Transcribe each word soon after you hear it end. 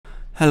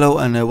Hello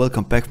and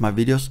welcome back to my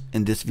videos.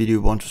 In this video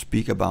we want to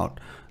speak about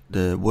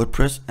the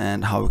WordPress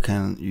and how you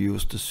can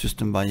use the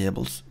system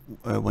variables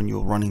when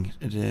you're running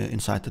it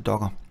inside the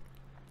Docker.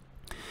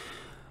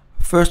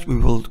 First we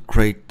will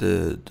create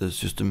the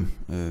system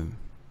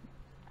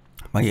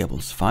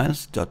variables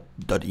files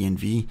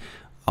 .env.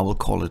 I will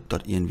call it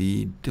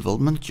 .env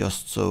development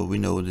just so we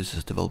know this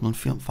is development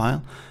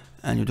file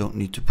and you don't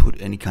need to put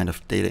any kind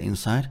of data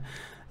inside.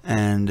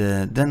 And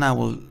then I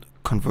will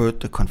convert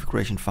the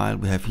configuration file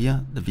we have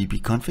here, the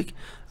wp-config.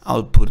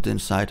 I'll put it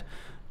inside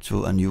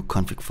to a new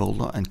config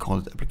folder and call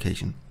it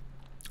application.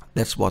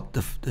 That's what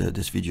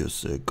this video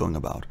is going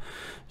about.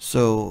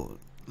 So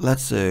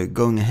let's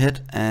going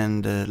ahead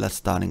and let's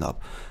starting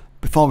up.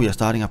 Before we are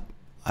starting up,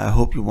 I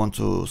hope you want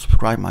to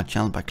subscribe my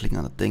channel by clicking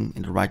on the thing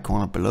in the right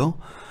corner below.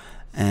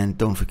 And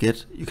don't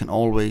forget, you can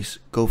always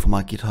go for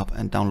my GitHub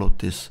and download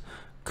this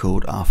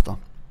code after.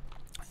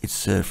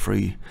 It's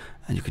free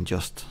and you can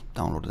just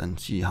download it and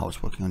see how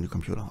it's working on your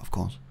computer, of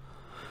course.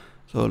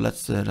 So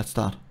let's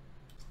start.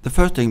 The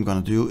first thing we're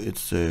gonna do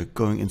is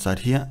going inside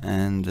here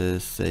and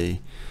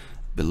say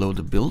below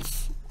the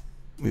builds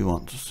we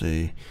want to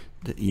say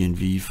the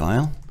ENV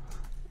file,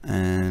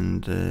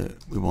 and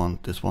we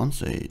want this one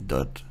say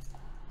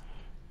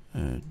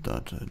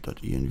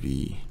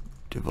 .env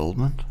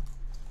development.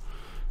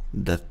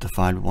 That's the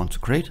file we want to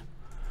create,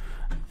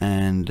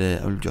 and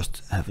I will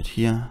just have it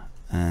here,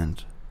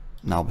 and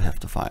now we have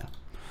the file.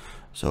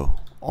 So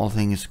all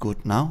things is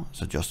good now,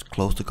 so just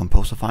close the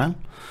composer file.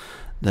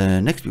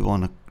 The next we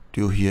want to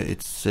do here,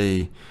 it's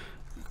say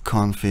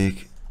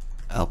config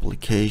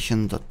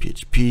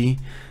application.php,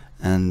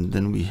 and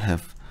then we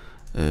have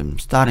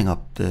starting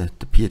up the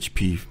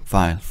PHP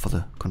file for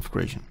the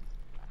configuration.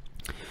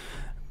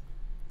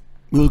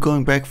 We're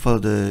going back for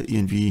the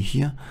ENV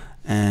here,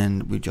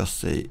 and we just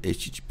say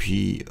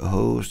http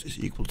host is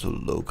equal to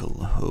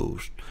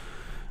localhost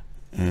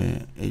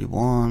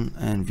 81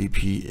 and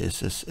vp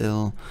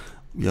SSL.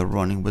 We are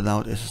running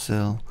without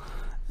SSL,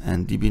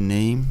 and DB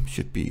name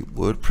should be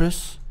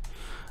WordPress,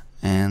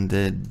 and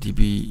the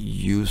DB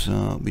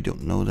user, we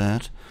don't know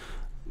that.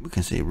 We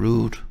can say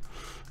root,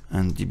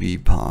 and DB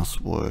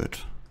password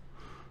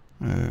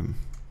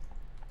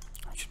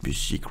should be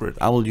secret.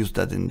 I will use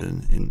that in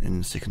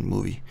the second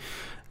movie.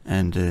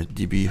 And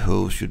DB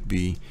host should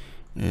be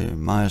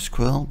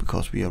MySQL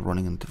because we are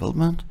running in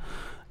development,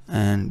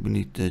 and we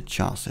need the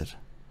char set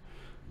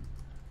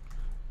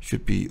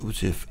should be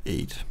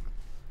UTF-8.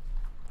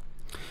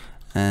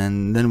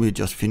 And then we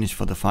just finish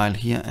for the file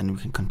here, and we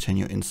can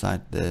continue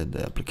inside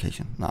the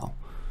application now.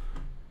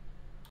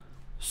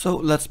 So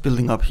let's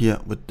building up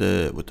here with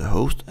the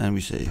host, and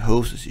we say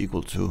host is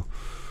equal to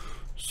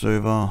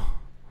server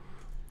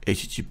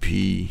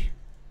http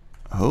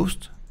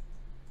host,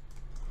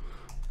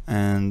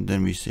 and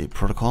then we say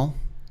protocol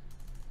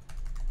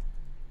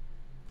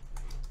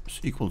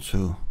is equal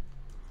to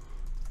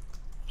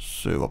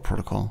server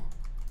protocol,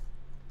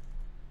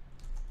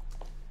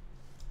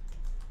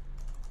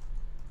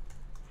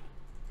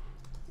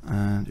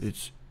 and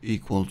it's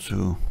equal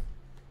to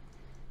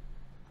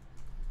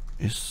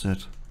is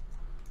set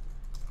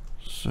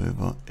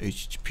server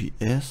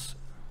https,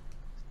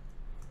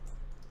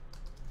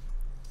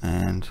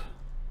 and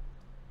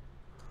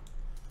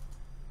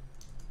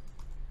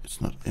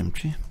it's not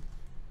empty,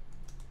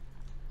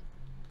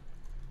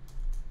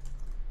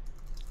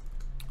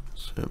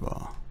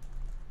 server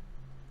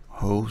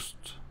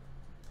host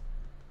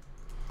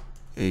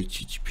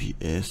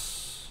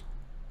https,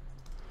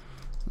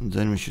 and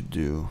then we should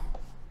do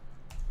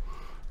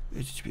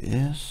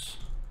https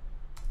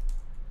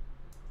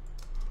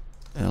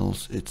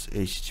else it's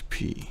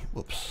http.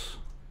 Whoops.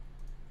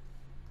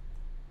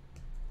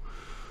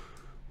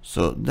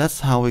 So that's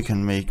how we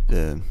can make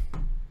the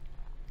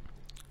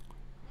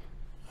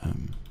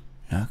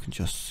I can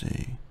just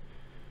say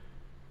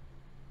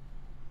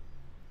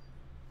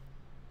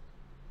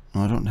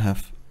no, I don't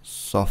have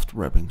soft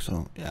wrapping,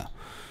 so yeah,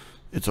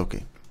 it's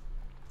okay.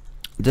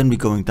 Then we're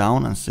going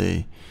down and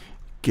say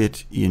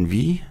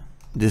getenv.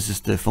 This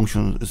is the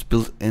function is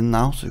built in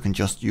now, so you can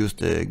just use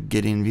the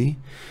getenv.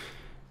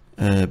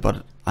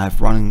 But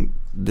I've running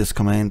this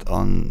command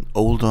on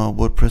older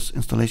WordPress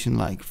installation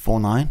like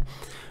 4.9,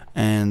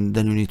 and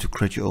then you need to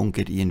create your own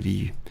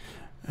getenv.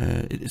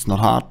 It's not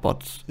hard,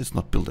 but it's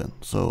not built in.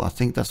 So I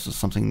think that's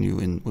something new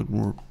in with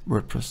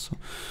WordPress,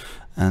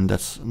 and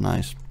that's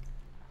nice.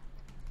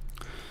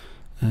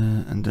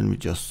 And then we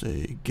just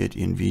say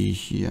getenv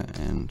here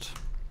and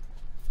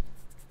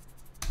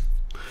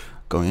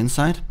go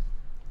inside.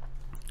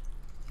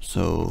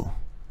 So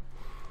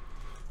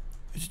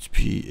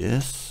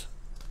https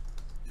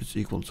is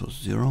equal to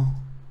 0,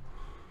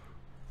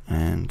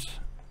 and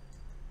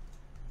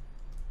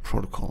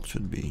protocol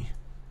should be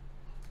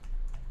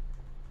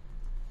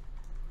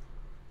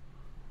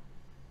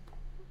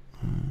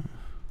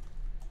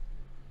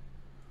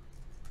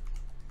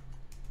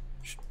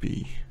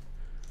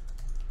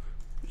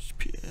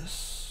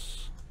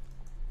https.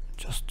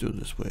 Just do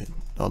this way,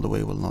 the other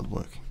way will not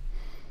work.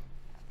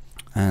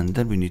 And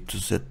then we need to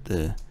set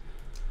the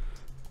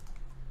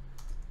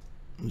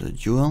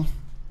URL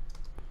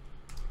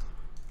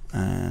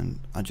and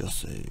I just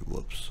say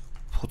whoops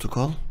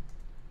protocol,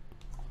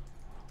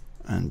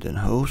 and then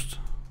host,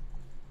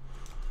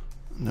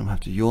 and then we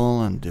have the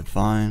URL and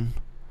define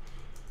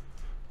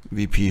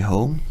wp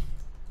home,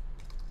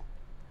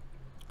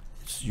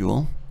 it's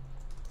URL,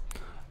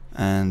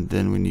 and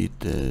then we need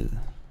the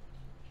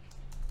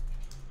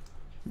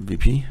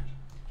wp.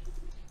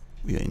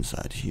 We are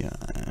inside here,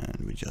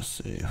 and we just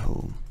say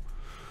home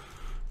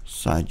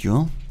site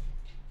URL.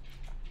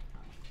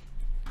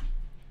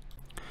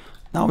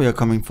 Now we are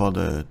coming for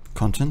the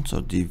content,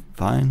 so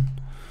define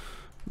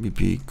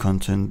wp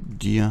content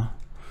dir,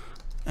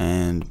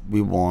 and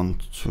we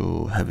want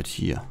to have it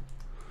here.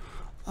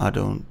 I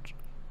don't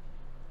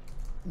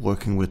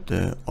working with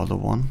the other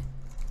one,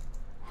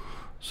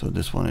 so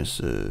this one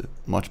is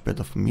much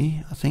better for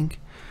me. I think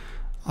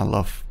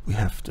we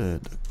have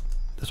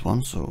this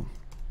one, so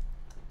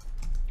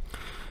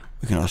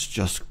we can also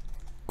just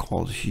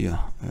call it here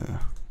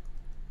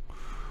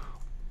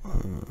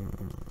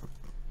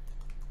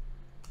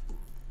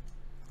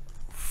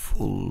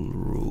full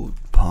root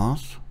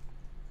path,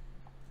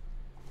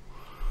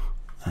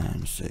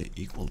 and say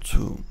equal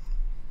to,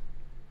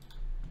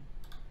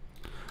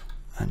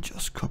 and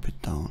just copy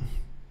it down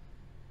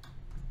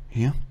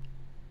here.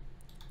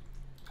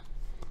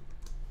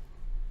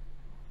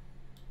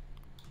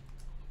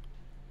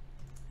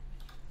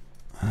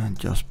 And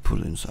just put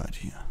it inside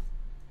here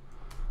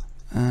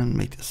and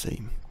make the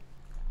same.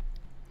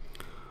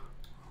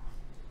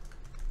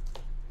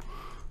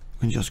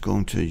 We can just go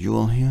into a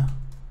URL here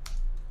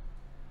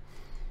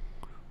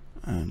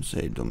and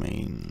say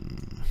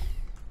domain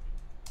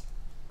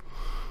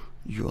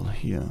URL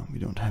here. We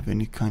don't have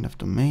any kind of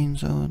domain,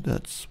 so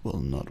that's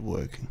not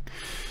working.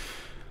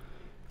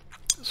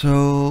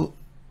 So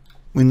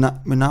we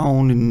now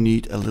only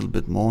need a little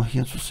bit more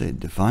here to say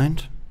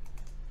defined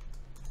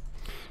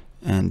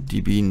and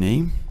db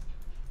name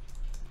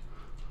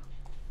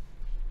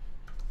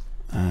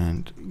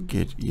and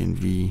get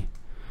env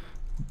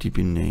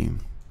db name,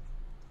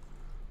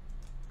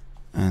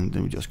 and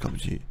then we just copy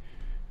the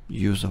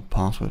user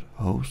password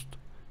host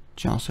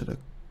just set a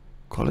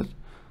call it,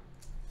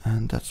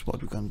 and that's what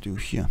we're going to do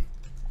here.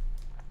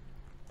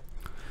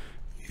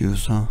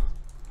 User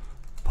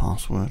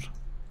password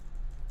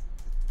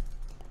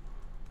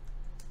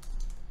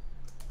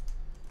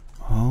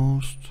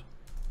host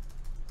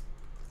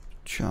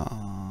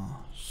char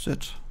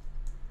set,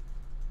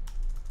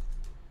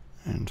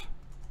 and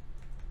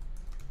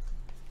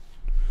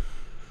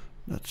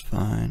that's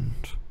fine.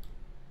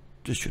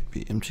 This should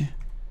be empty,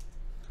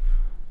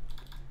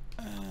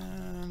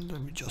 and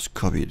let me just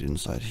copy it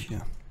inside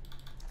here,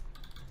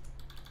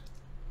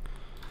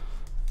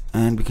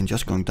 and we can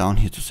just go down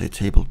here to say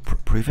table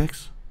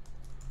prefix.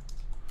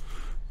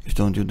 If you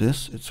don't do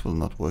this, it will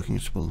not working.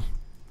 It will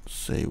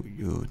say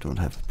you don't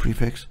have a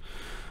prefix,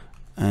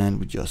 and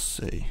we just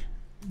say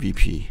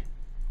wp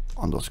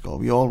underscore.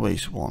 We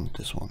always want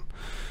this one.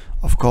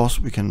 Of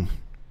course we can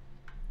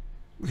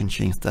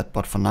change that,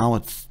 but for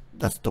now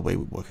that's the way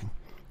we're working.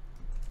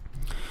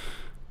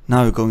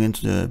 Now we're going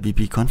into the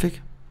wp-config,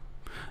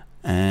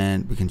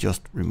 and we can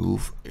just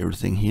remove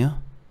everything here.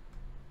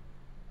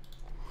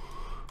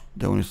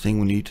 The only thing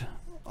we need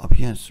up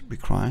here is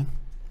requiring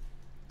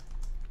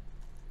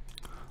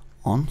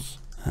ons,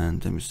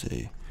 and then we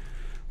say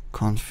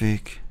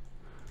config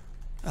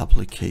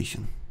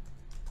application,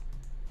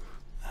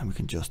 and we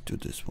can just do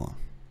this one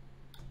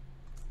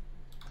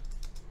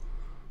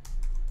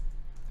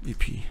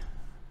vp,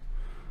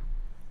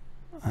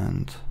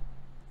 and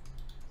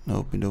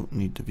no, we don't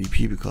need the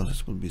vp because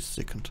this will be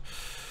second.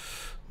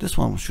 This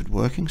one should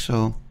working,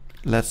 so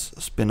let's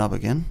spin up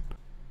again,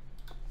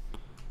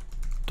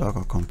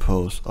 docker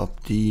compose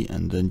up d,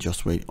 and then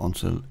just wait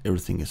until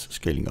everything is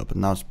scaling up.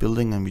 And now it's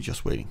building, and we're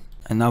just waiting.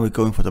 And now we're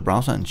going for the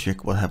browser and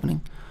check what's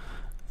happening,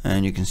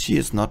 and you can see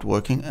it's not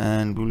working,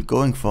 and we're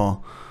going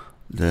for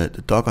the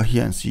Docker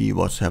here and see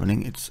what's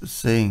happening. It's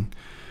saying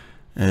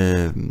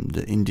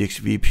the index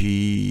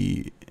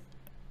vp,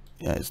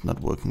 yeah, it's not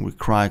working with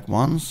crack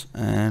once,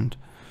 and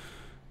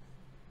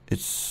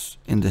it's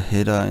in the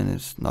header and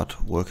it's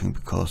not working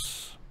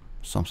because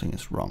something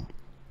is wrong.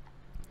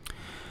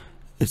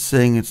 It's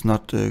saying it's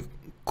not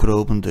could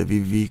open the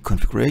wp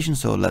configuration,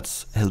 so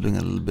let's helping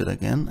a little bit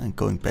again and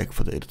going back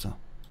for the editor.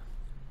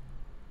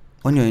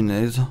 When you're in the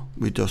editor,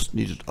 we just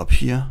need it up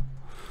here,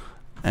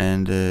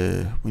 and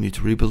we need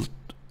to rebuild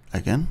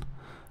again.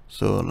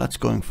 So let's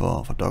going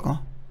for Docker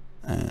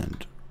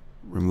and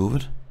remove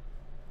it,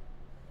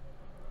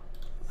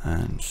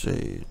 and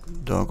say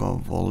Docker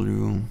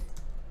volume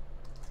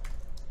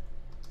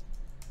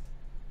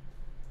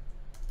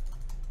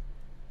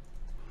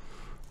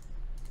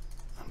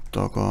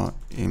Docker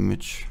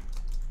image,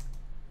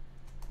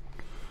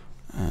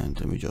 and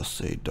then we just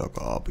say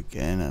Docker up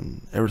again,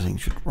 and everything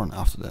should run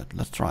after that.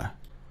 Let's try.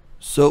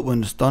 So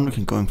when it's done, we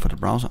can go in for the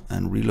browser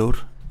and reload,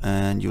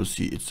 and you'll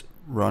see it's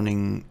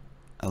running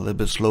a little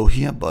bit slow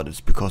here, but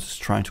it's because it's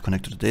trying to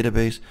connect to the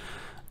database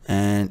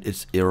and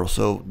it's error.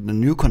 So the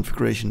new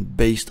configuration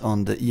based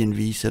on the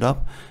ENV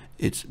setup,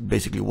 it's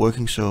basically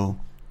working, so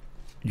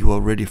you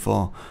are ready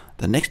for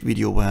the next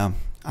video where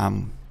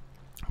I'm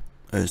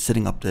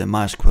setting up the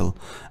MySQL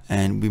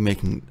and we're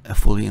making a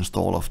fully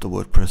install of the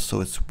WordPress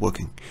so it's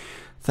working.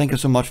 Thank you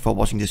so much for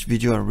watching this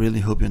video. I really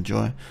hope you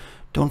enjoy.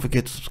 Don't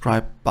forget to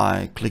subscribe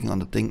by clicking on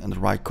the thing in the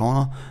right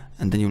corner,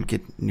 and then you'll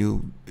get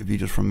new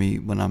videos from me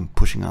when I'm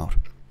pushing out.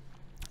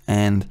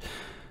 And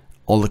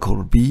all the code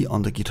will be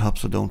on the GitHub,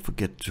 so don't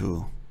forget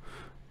to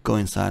go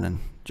inside and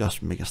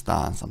just make a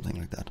star and something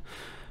like that.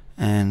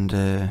 And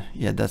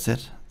yeah, that's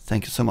it.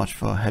 Thank you so much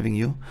for having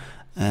you,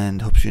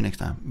 and hope to see you next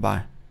time.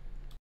 Bye.